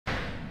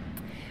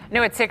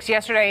New at 6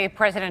 yesterday,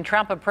 President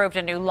Trump approved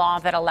a new law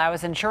that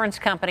allows insurance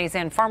companies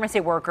and pharmacy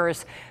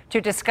workers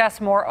to discuss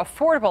more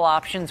affordable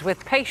options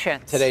with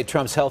patients. Today,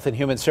 Trump's Health and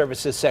Human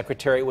Services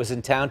Secretary was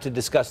in town to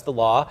discuss the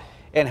law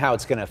and how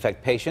it's going to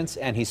affect patients,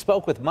 and he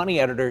spoke with Money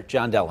editor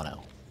John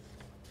Delano.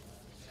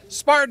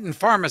 Spartan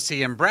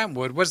Pharmacy in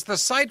Brentwood was the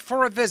site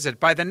for a visit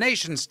by the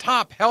nation's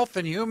top Health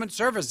and Human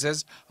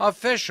Services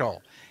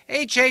official,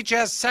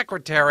 HHS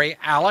Secretary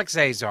Alex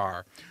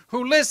Azar,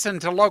 who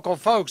listened to local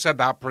folks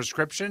about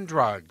prescription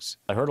drugs.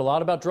 I heard a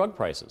lot about drug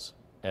prices,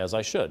 as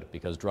I should,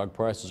 because drug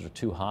prices are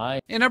too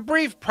high. In a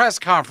brief press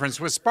conference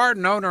with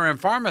Spartan owner and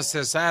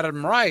pharmacist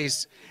Adam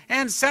Rice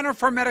and Center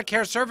for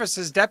Medicare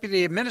Services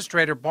Deputy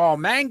Administrator Paul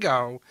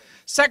Mango,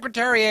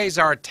 Secretary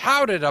Azar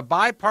touted a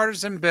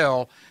bipartisan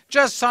bill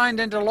just signed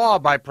into law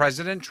by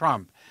President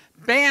Trump,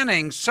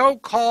 banning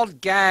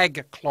so-called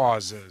gag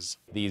clauses.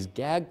 These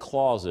gag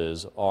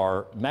clauses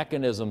are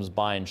mechanisms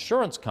by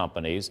insurance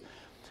companies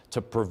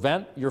to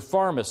prevent your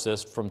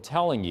pharmacist from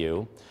telling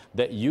you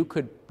that you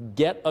could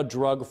get a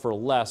drug for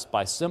less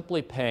by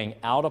simply paying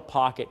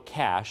out-of-pocket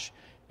cash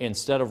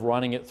instead of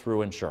running it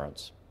through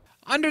insurance.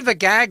 Under the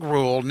gag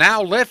rule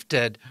now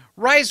lifted,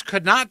 Rice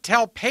could not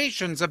tell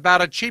patients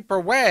about a cheaper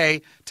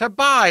way to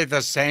buy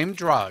the same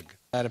drug.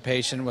 I had a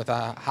patient with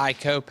a high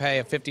copay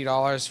of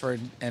 $50 for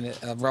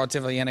a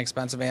relatively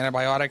inexpensive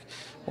antibiotic,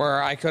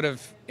 where I could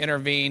have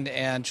intervened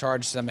and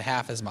charged them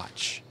half as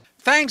much.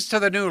 Thanks to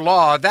the new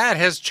law, that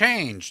has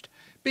changed.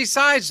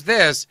 Besides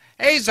this,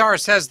 Azar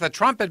says the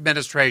Trump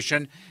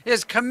administration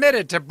is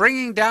committed to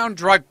bringing down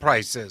drug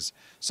prices.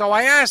 So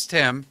I asked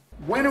him,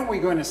 when are we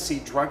going to see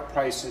drug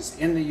prices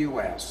in the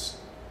U.S.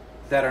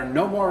 that are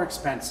no more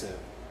expensive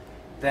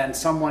than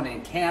someone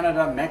in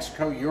Canada,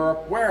 Mexico,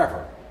 Europe,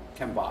 wherever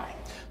can buy?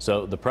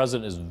 So the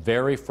president is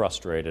very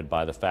frustrated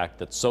by the fact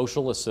that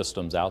socialist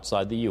systems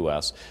outside the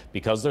U.S.,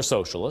 because they're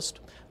socialist,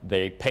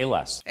 they pay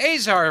less.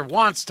 Azar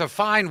wants to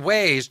find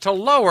ways to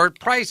lower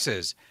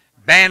prices.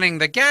 Banning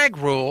the gag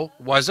rule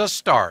was a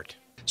start.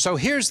 So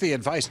here's the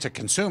advice to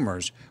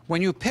consumers.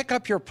 When you pick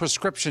up your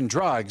prescription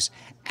drugs,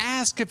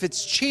 ask if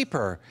it's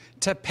cheaper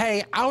to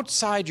pay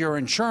outside your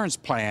insurance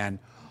plan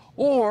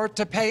or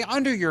to pay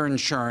under your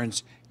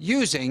insurance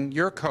using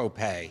your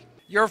copay.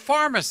 Your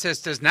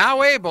pharmacist is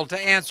now able to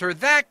answer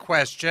that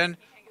question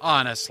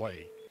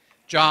honestly.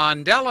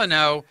 John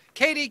Delano,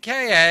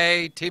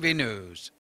 KDKA-TV News.